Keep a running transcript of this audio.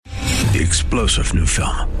The explosive new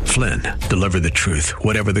film, Flynn, Deliver the Truth,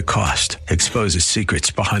 Whatever the Cost, exposes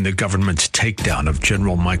secrets behind the government's takedown of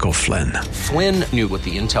General Michael Flynn. Flynn knew what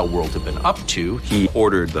the intel world had been up to. He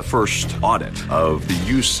ordered the first audit of the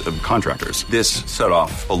use of contractors. This set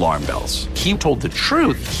off alarm bells. He told the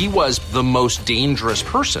truth. He was the most dangerous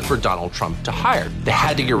person for Donald Trump to hire. They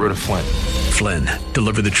had to get rid of Flynn. Flynn,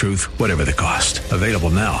 Deliver the Truth, Whatever the Cost. Available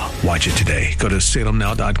now. Watch it today. Go to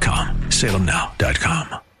salemnow.com.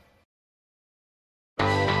 salemnow.com.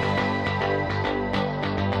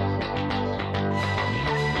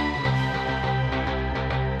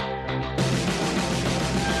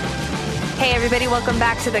 Hey everybody, welcome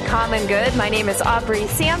back to The Common Good. My name is Aubrey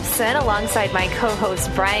Sampson alongside my co-host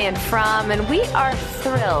Brian Fromm, and we are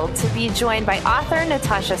thrilled to be joined by author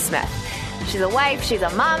Natasha Smith. She's a wife, she's a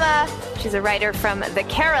mama, she's a writer from the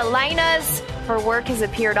Carolinas. Her work has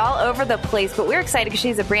appeared all over the place, but we're excited because she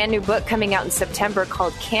has a brand new book coming out in September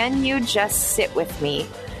called Can You Just Sit With Me?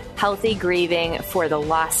 Healthy Grieving for the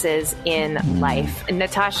Losses in Life. And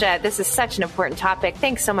Natasha, this is such an important topic.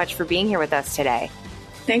 Thanks so much for being here with us today.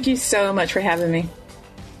 Thank you so much for having me.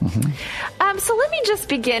 So let me just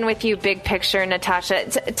begin with you, big picture, Natasha.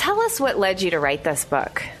 Tell us what led you to write this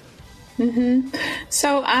book.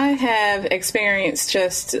 So I have experienced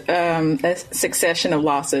just a succession of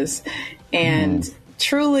losses and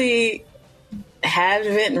truly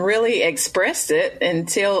haven't really expressed it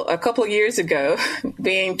until a couple of years ago,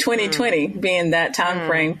 being 2020, being that time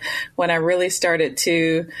frame when I really started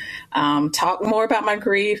to talk more about my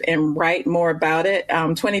grief and write more about it.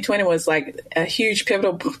 2020 was like a huge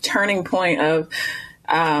pivotal turning point of,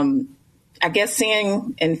 I guess,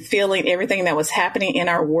 seeing and feeling everything that was happening in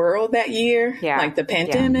our world that year, like the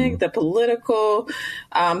pandemic, the political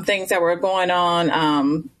things that were going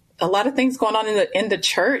on, a lot of things going on in the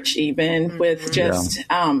church, even with just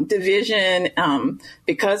division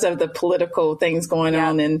because of the political things going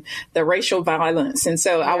on and the racial violence. And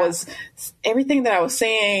so everything that I was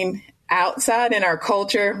seeing outside in our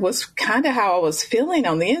culture was kind of how I was feeling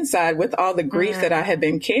on the inside with all the grief that I had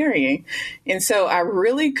been carrying. And so I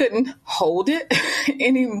really couldn't hold it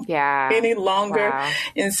any longer. Wow.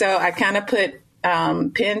 And so I kind of put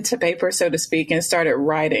pen to paper, so to speak, and started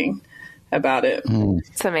writing about it.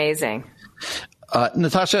 It's amazing.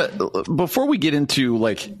 Natasha, before we get into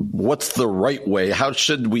what's the right way, how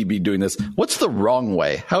should we be doing this? What's the wrong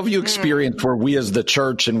way? How have you experienced where we as the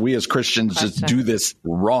church and we as Christians just do this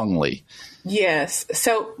wrongly? Yes.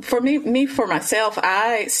 So for for myself,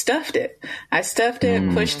 I stuffed it.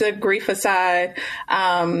 Pushed the grief aside.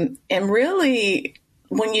 And really,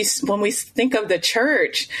 when we think of the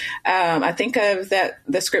church, I think of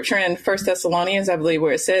the scripture in 1 Thessalonians, I believe,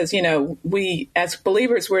 where it says, we as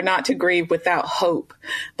believers, we're not to grieve without hope.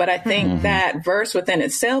 But I think that verse within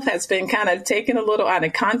itself has been kind of taken a little out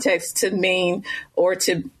of context to mean or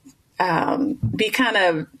to be kind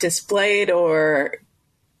of displayed or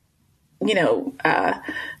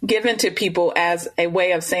given to people as a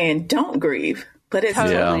way of saying, don't grieve. But it's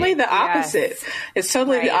totally the opposite. Yes. It's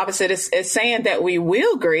totally the opposite. It's saying that we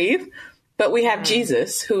will grieve, but we have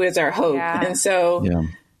Jesus, who is our hope. Yeah. And so,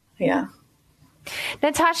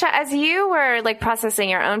 Natasha, as you were processing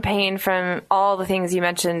your own pain from all the things you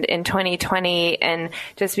mentioned in 2020 and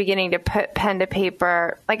just beginning to put pen to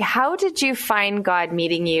paper, how did you find God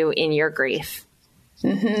meeting you in your grief?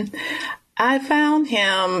 I found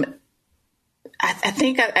him. I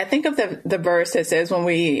think of the verse that says when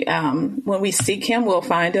we seek him, we'll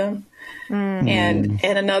find him. And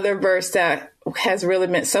another verse that has really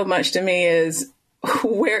meant so much to me is,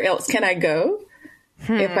 where else can I go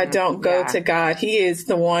if I don't go to God? He is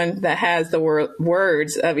the one that has the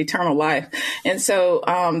words of eternal life. And so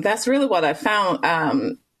that's really what I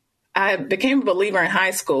found. I became a believer in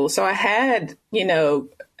high school. So I had,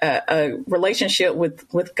 a relationship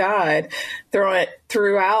with God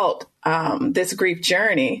throughout this grief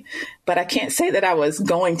journey, but I can't say that I was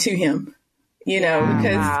going to him,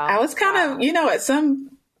 because I was kind of, at some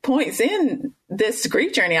points in this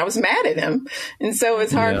grief journey, I was mad at him. And so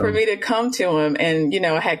it's hard for me to come to him. And,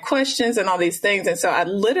 I had questions and all these things. And so I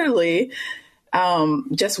literally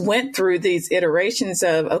just went through these iterations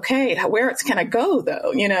of, okay, where else can I go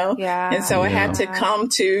though? And so I had to come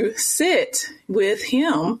to sit with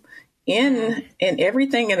him in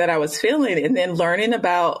everything that I was feeling, and then learning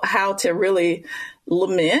about how to really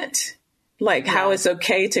lament, how it's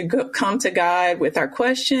okay to come to God with our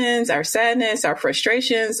questions, our sadness, our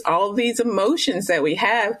frustrations, all these emotions that we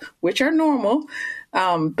have, which are normal,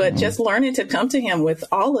 but just learning to come to him with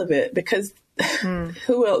all of it, because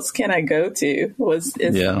who else can I go to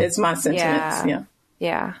is my sentiments.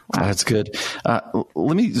 Yeah. Wow. That's good.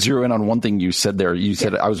 Let me zero in on one thing you said there. You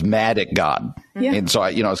said I was mad at God. Yeah. And so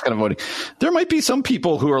I was kind of voting. There might be some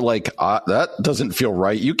people who are like, that doesn't feel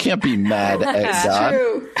right. You can't be mad at God.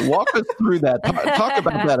 True. Walk us through that. Talk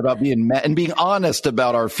about that, about being mad and being honest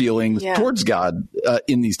about our feelings towards God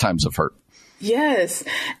in these times of hurt. Yes.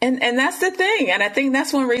 And that's the thing. And I think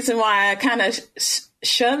that's one reason why I kind of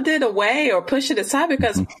shoved it away or pushed it aside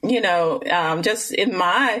because, just in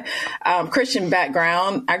my Christian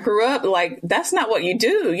background, I grew up like, that's not what you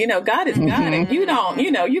do. God is God and you don't,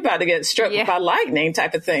 you're about to get struck by lightning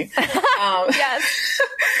type of thing. Yes.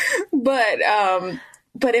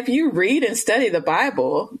 But if you read and study the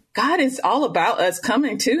Bible, God is all about us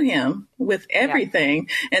coming to him with everything.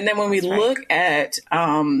 Yeah. And then when we look at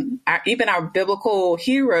even our biblical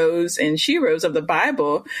heroes and sheroes of the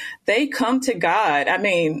Bible, they come to God. I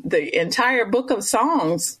mean, the entire book of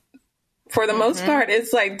Songs, for the most part,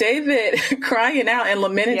 it's like David crying out and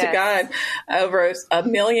lamenting to God over a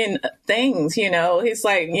million things. He's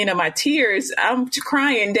like, my tears, I'm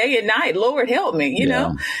crying day and night. Lord, help me, you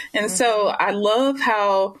know? And so I love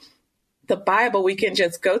how the Bible, we can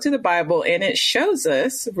just go to the Bible and it shows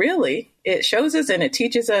us and it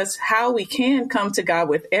teaches us how we can come to God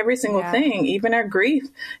with every single thing, even our grief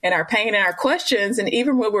and our pain and our questions. And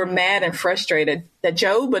even when we're mad and frustrated, that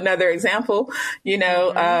Job, another example,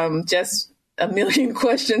 just a million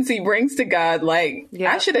questions he brings to God. Like,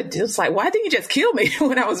 I should have just why didn't you just kill me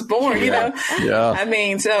when I was born? I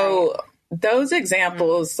mean, so those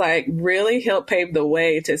examples really help pave the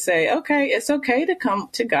way to say, okay, it's okay to come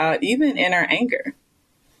to God, even in our anger.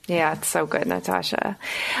 Yeah, it's so good, Natasha.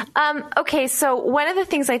 Okay, so one of the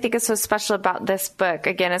things I think is so special about this book,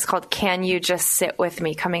 again, is called Can You Just Sit With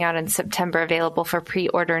Me, coming out in September, available for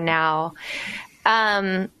pre-order now,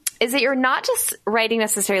 is that you're not just writing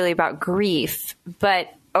necessarily about grief, but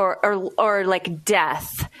or like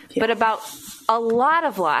death, but about a lot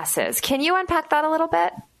of losses. Can you unpack that a little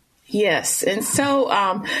bit? Yes. And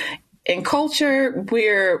so in culture,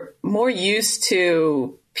 we're more used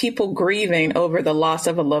to people grieving over the loss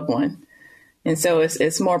of a loved one. And so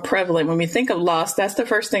it's more prevalent. When we think of loss, that's the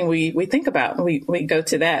first thing we think about. We go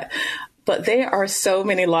to that. But there are so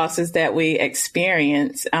many losses that we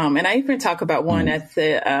experience. And I even talk about one at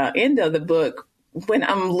the end of the book when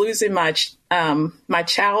I'm losing my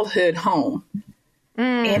childhood home.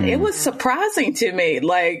 And it was surprising to me.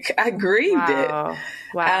 Like, I grieved it.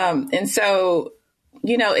 Wow. And so,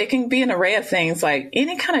 it can be an array of things, like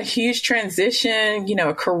any kind of huge transition,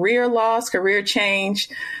 a career loss, career change,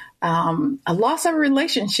 a loss of a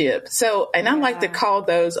relationship. So, and I like to call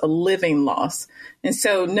those a living loss. And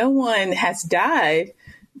so no one has died,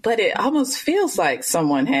 but it almost feels like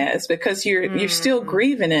someone has, because you're still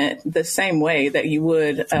grieving it the same way that you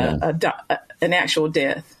would an actual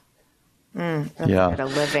death. A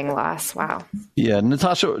living loss. Wow. Yeah.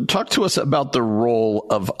 Natasha, talk to us about the role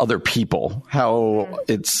of other people, how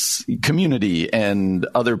it's community and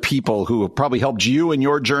other people who have probably helped you in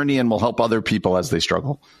your journey and will help other people as they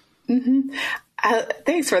struggle.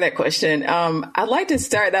 Thanks for that question. I'd like to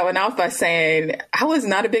start that one off by saying I was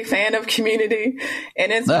not a big fan of community,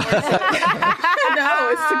 and it's more so, no,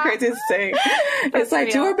 it's the craziest thing. It's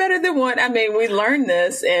like two are better than one. I mean, we learn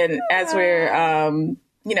this, and as we're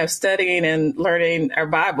studying and learning our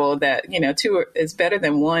Bible, that, two is better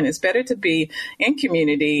than one. It's better to be in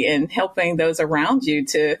community and helping those around you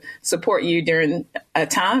to support you during a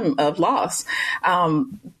time of loss.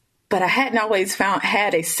 But I hadn't always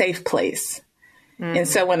had a safe place. And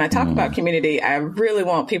so when I talk about community, I really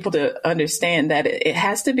want people to understand that it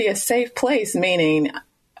has to be a safe place, meaning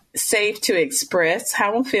safe to express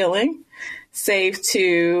how I'm feeling, safe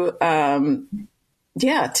to, to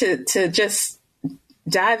just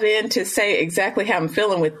dive in to say exactly how I'm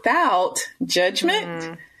feeling without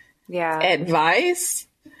judgment, advice.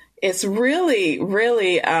 It's really,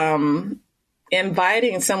 really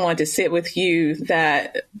inviting someone to sit with you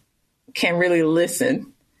that can really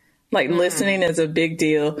listen. Like listening is a big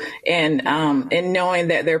deal, and knowing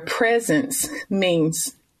that their presence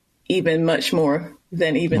means even much more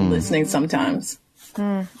than even listening sometimes.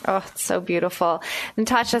 Oh, it's so beautiful.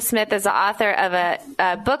 Natasha Smith is the author of a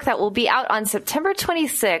book that will be out on September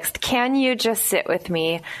 26th. Can You Just Sit With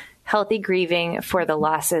Me? Healthy Grieving for the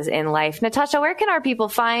Losses in Life. Natasha, where can our people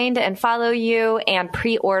find and follow you and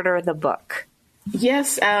pre-order the book?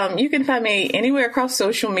 Yes, you can find me anywhere across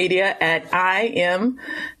social media at I am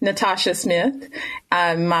Natasha Smith.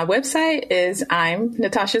 My website is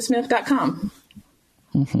imnatashasmith.com.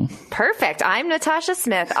 Perfect. I'm Natasha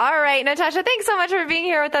Smith. All right, Natasha, thanks so much for being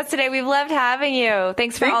here with us today. We've loved having you.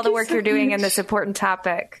 Thanks for all the work you're doing in this important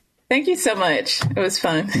topic. Thank you so much. It was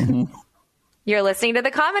fun. You're listening to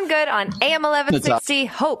The Common Good on AM 1160,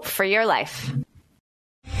 Hope for Your Life.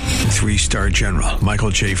 3-star General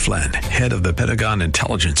Michael J. Flynn, head of the Pentagon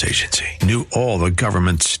Intelligence Agency, knew all the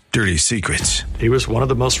government's dirty secrets. He was one of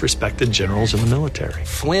the most respected generals in the military.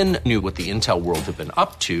 Flynn knew what the intel world had been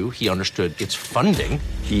up to. He understood its funding.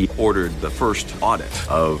 He ordered the first audit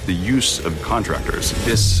of the use of contractors.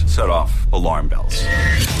 This set off alarm bells.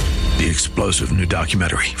 The explosive new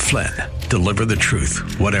documentary, Flynn, Deliver the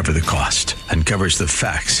Truth, Whatever the Cost, uncovers the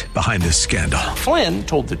facts behind this scandal. Flynn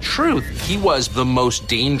told the truth. He was the most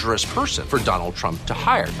dangerous person for Donald Trump to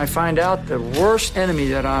hire. I find out the worst enemy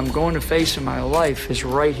that I'm going to face in my life is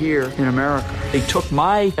right here in America. They took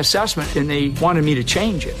my assessment and they wanted me to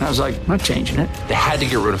change it. And I was like, I'm not changing it. They had to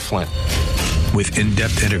get rid of Flynn. With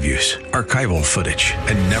in-depth interviews, archival footage,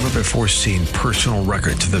 and never-before-seen personal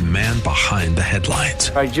records of the man behind the headlines.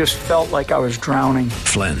 I just felt like I was drowning.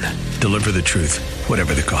 Flynn, Deliver the Truth,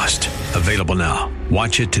 Whatever the Cost. Available now.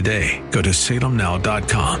 Watch it today. Go to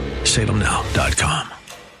salemnow.com. salemnow.com.